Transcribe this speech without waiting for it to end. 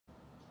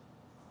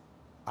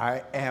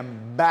I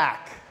am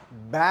back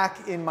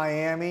in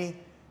Miami.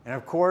 And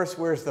of course,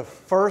 where's the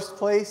first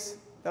place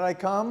that I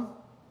come?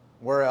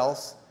 Where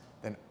else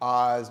than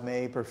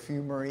Osme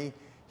Perfumery.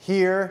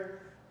 Here,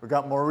 we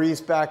got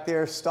Maurice back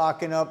there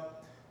stocking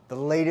up the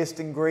latest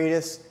and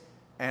greatest.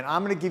 And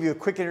I'm gonna give you a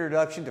quick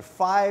introduction to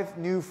 5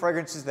 new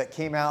fragrances that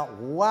came out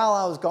while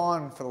I was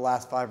gone for the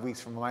last 5 weeks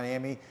from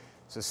Miami.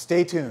 So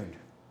stay tuned.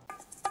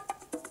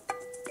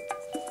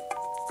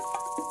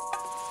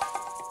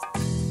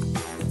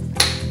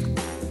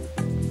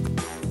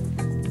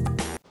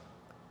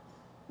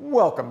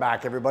 Welcome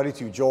back, everybody,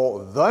 to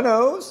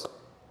JoelTheNose.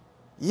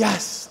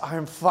 Yes, I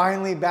am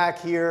finally back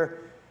here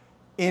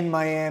in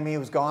Miami. I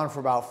was gone for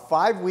about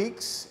 5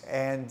 weeks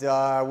and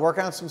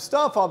working on some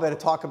stuff. I'll better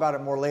talk about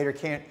it more later.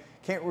 Can't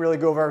really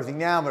go over everything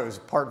now, but it was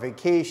part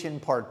vacation,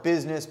 part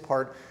business,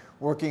 part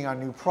working on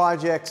new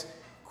projects.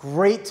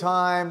 Great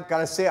time.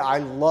 Gotta say, I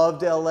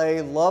loved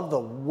LA, loved the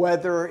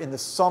weather in the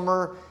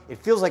summer. It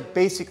feels like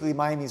basically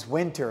Miami's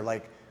winter,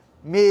 like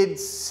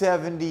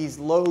mid-70s,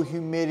 low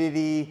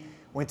humidity.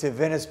 Went to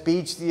Venice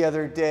Beach the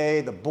other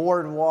day, the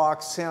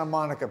boardwalk, Santa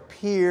Monica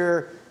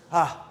Pier.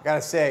 I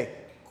gotta say,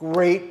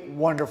 great,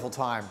 wonderful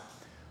time.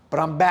 But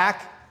I'm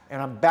back, and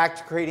I'm back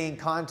to creating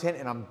content,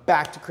 and I'm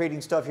back to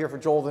creating stuff here for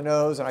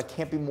JoelTheNose, and I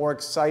can't be more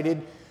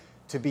excited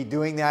to be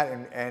doing that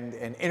and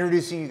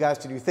introducing you guys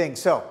to new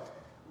things. So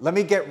let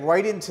me get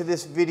right into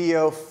this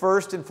video.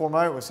 First and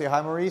foremost, we'll say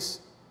hi, Maurice.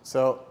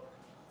 So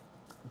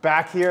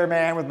back here,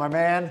 man, with my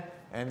man,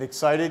 and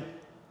excited.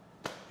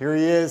 Here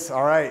he is.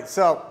 All right,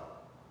 so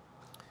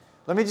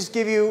let me just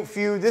give you a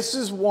few. This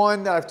is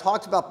one that I've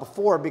talked about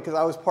before because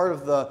I was part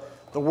of the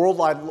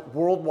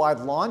worldwide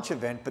launch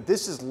event, but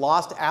this is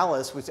Lost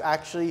Alice, which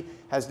actually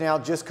has now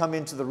just come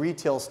into the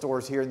retail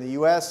stores here in the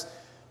US.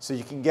 So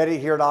you can get it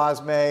here at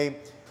Osme.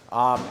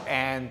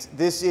 And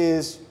this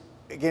is,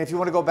 again, if you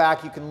want to go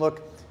back, you can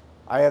look.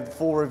 I have the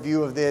full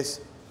review of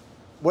this.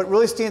 What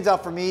really stands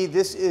out for me,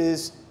 this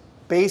is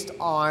based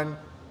on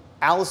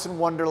Alice in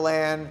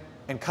Wonderland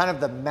and kind of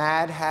the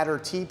Mad Hatter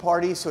Tea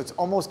Party. So it's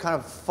almost kind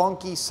of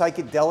funky,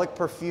 psychedelic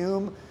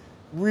perfume,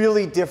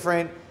 really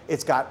different.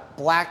 It's got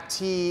black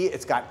tea,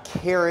 it's got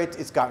carrot,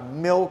 it's got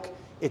milk,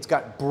 it's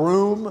got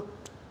broom,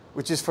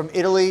 which is from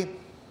Italy.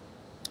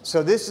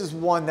 So this is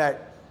one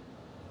that,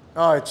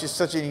 oh, it's just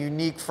such a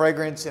unique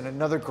fragrance, and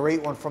another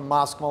great one from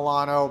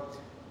Milano.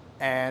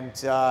 And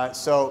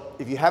so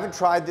if you haven't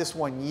tried this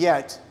one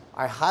yet,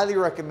 I highly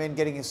recommend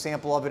getting a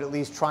sample of it, at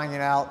least trying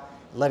it out,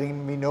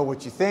 letting me know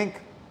what you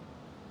think.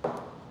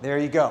 There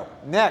you go.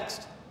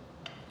 Next,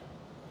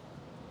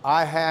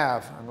 I'm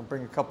gonna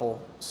bring a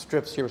couple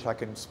strips here so I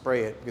can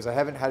spray it because I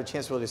haven't had a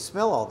chance to really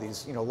smell all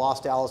these. You know,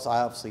 Lost Alice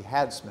I obviously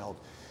had smelled.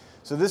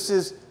 So this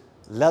is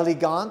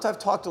L'Elegant. I've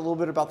talked a little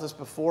bit about this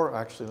before.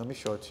 Actually, let me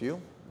show it to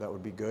you. That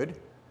would be good.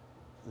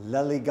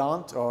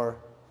 L'Elegant, or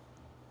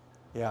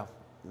yeah,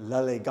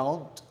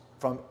 L'Elegant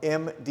from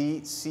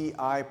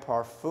MDCI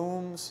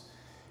Parfums.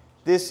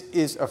 This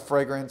is a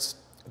fragrance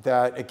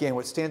that, again,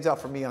 what stands out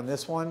for me on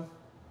this one,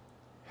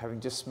 having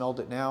just smelled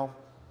it now,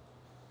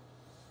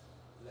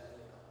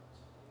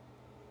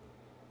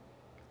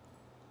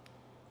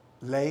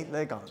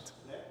 L'Elegant.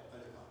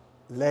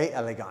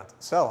 L'Elegant.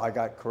 So I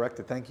got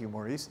corrected. Thank you,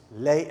 Maurice.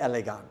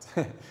 L'Elegant.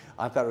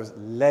 I thought it was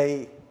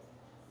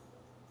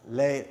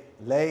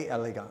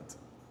L'Elegant.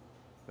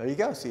 There you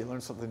go. See, you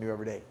learn something new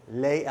every day.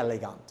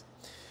 L'Elegant.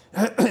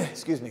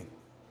 Excuse me.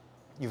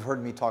 You've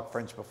heard me talk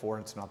French before,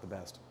 and it's not the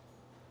best.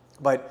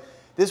 But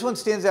this one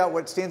stands out.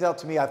 What stands out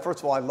to me, first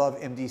of all, I love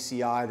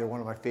MDCI. They're one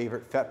of my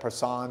favorite. Fête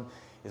Passant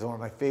is one of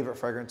my favorite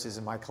fragrances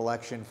in my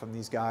collection from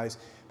these guys.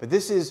 But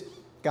this is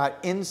got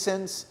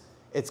incense.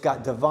 It's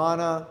got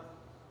Davana.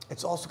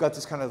 It's also got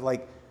this kind of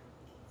like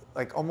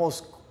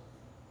almost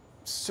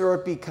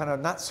syrupy, kind of,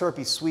 not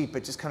syrupy sweet,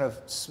 but just kind of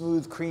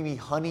smooth, creamy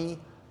honey.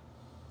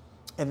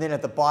 And then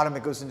at the bottom,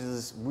 it goes into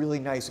this really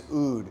nice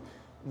oud,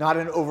 not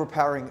an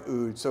overpowering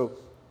oud. So,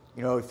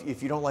 you know,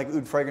 if you don't like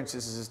oud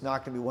fragrances, this is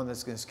not going to be one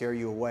that's going to scare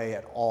you away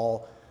at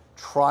all.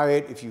 Try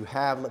it. If you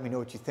have, let me know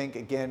what you think.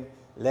 Again,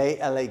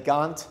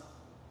 L'Elegant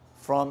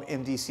from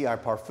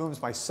MDCI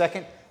Parfums. My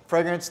second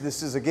fragrance,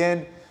 this is,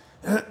 again,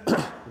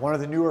 one of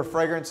the newer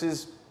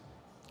fragrances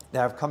that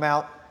have come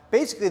out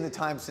basically in the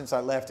time since I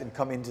left and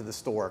come into the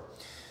store.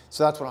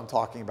 So that's what I'm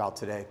talking about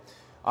today.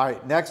 All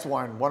right, next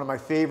one of my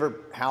favorite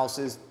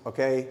houses,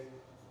 okay?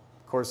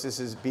 Of course, this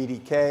is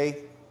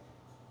BDK.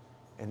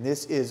 And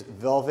this is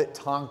Velvet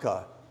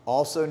Tonka.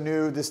 Also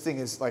new. This thing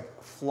is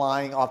like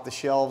flying off the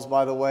shelves,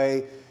 by the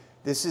way.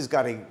 This has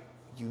got a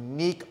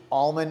unique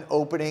almond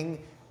opening.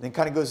 And then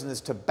kind of goes in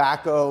this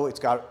tobacco. It's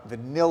got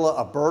vanilla,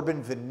 a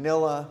bourbon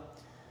vanilla,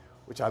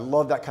 which I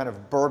love, that kind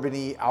of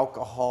bourbony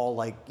alcohol,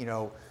 like, you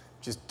know,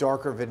 just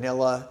darker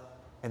vanilla.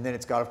 And then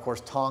it's got, of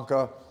course,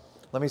 Tonka.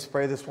 Let me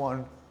spray this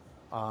one.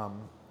 Let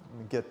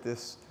me get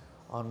this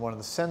on one of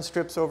the scent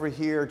strips over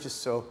here,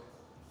 just so.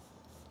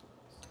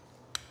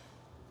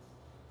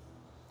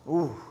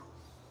 Ooh,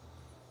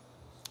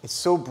 it's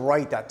so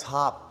bright, that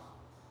top.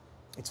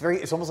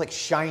 It's almost like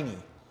shiny.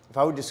 If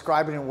I would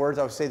describe it in words,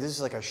 I would say this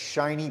is like a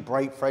shiny,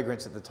 bright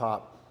fragrance at the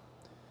top.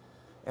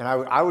 And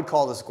I would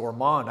call this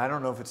gourmand. I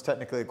don't know if it's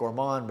technically a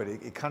gourmand, but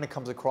it kind of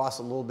comes across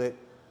a little bit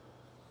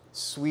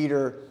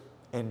sweeter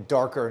and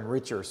darker and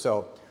richer.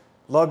 So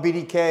love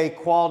BDK,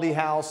 quality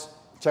house,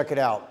 check it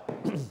out.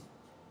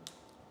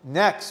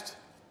 Next,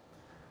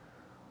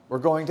 we're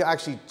going to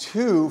actually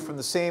two from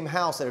the same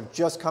house that have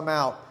just come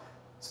out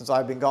since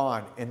I've been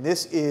gone. And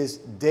this is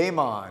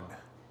Daymon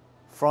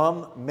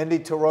from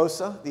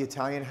Mendittorosa, the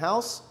Italian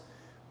house.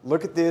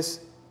 Look at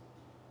this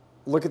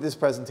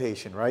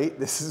presentation, right?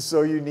 This is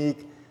so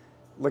unique.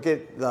 Look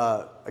at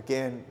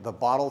again, the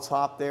bottle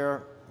top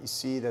there. You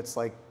see that's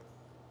like,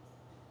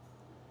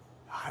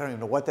 I don't even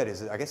know what that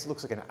is. I guess it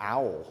looks like an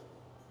owl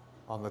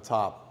on the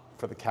top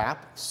for the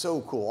cap. So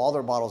cool. All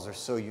their bottles are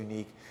so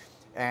unique.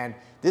 And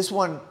this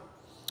one,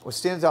 what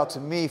stands out to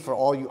me for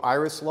all you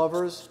iris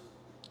lovers,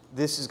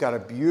 this has got a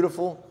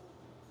beautiful,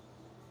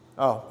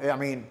 oh, I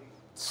mean,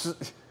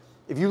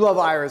 if you love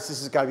iris, this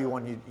has got to be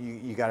one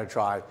you got to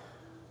try.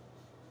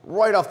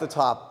 Right off the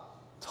top,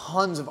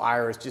 tons of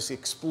iris just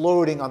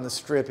exploding on the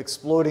strip,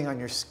 exploding on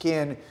your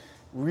skin,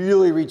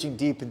 really reaching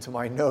deep into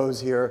my nose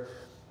here.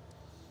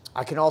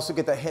 I can also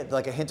get that hint,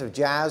 like a hint of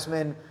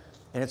jasmine,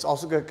 and it's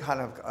also got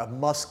kind of a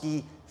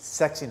musky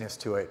sexiness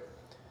to it.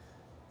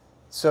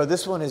 So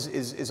this one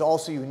is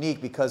also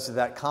unique because of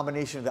that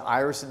combination of the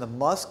iris and the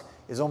musk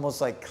is almost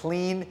like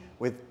clean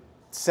with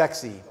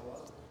sexy.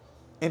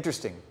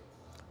 Interesting.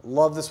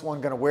 Love this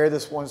one, gonna wear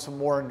this one some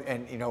more,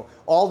 and you know,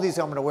 all these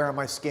I'm gonna wear on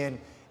my skin,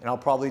 and I'll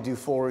probably do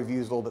full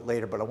reviews a little bit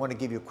later, but I wanna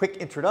give you a quick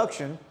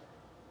introduction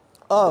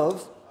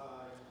of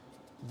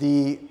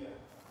the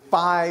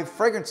 5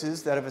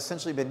 fragrances that have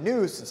essentially been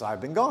new since I've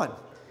been gone.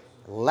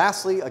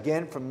 Lastly,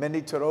 again, from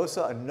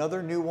Mendittorosa,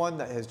 another new one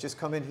that has just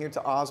come in here to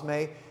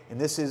Osme, and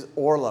this is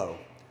Orlo.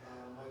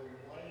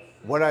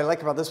 What I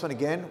like about this one,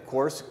 again, of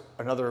course,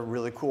 another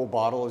really cool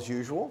bottle as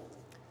usual.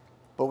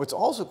 But what's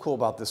also cool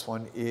about this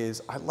one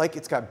is I like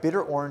it's got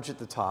bitter orange at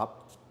the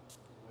top,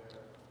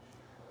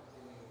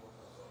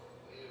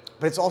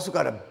 but it's also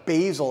got a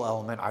basil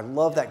element. I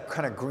love that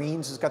kind of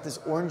greens. It's got this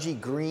orangey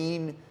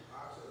green,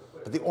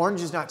 but the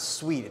orange is not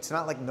sweet. It's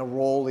not like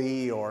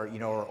neroli or, you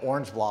know, or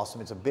orange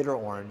blossom. It's a bitter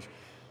orange.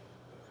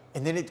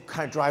 And then it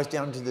kind of dries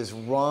down to this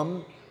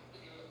rum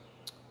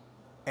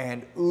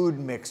and oud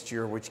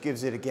mixture, which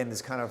gives it, again,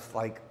 this kind of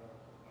like,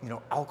 you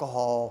know,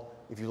 alcohol.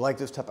 If you like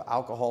those type of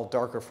alcohol,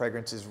 darker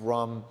fragrances,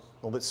 rum, a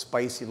little bit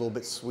spicy, a little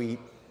bit sweet.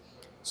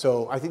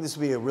 So I think this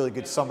would be a really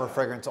good summer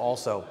fragrance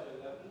also.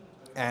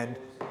 And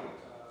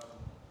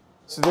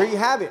so there you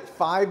have it,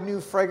 5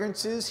 new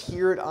fragrances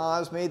here at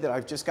Osme that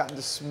I've just gotten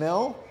to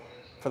smell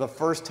for the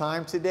first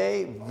time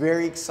today.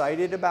 Very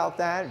excited about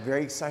that.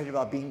 Very excited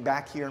about being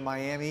back here in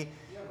Miami,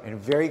 and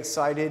very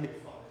excited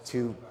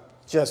to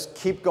just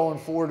keep going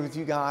forward with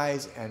you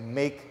guys and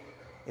make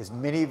as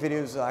many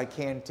videos as I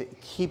can to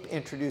keep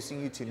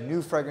introducing you to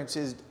new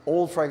fragrances,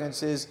 old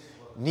fragrances,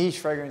 niche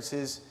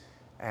fragrances,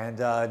 and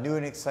new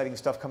and exciting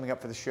stuff coming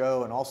up for the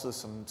show, and also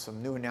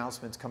some new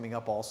announcements coming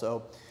up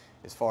also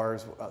as far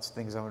as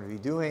things I'm going to be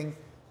doing.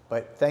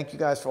 But thank you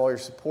guys for all your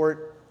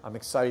support. I'm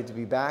excited to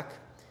be back.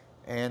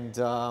 And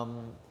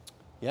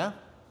yeah,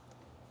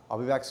 I'll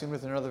be back soon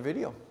with another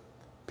video.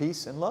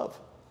 Peace and love.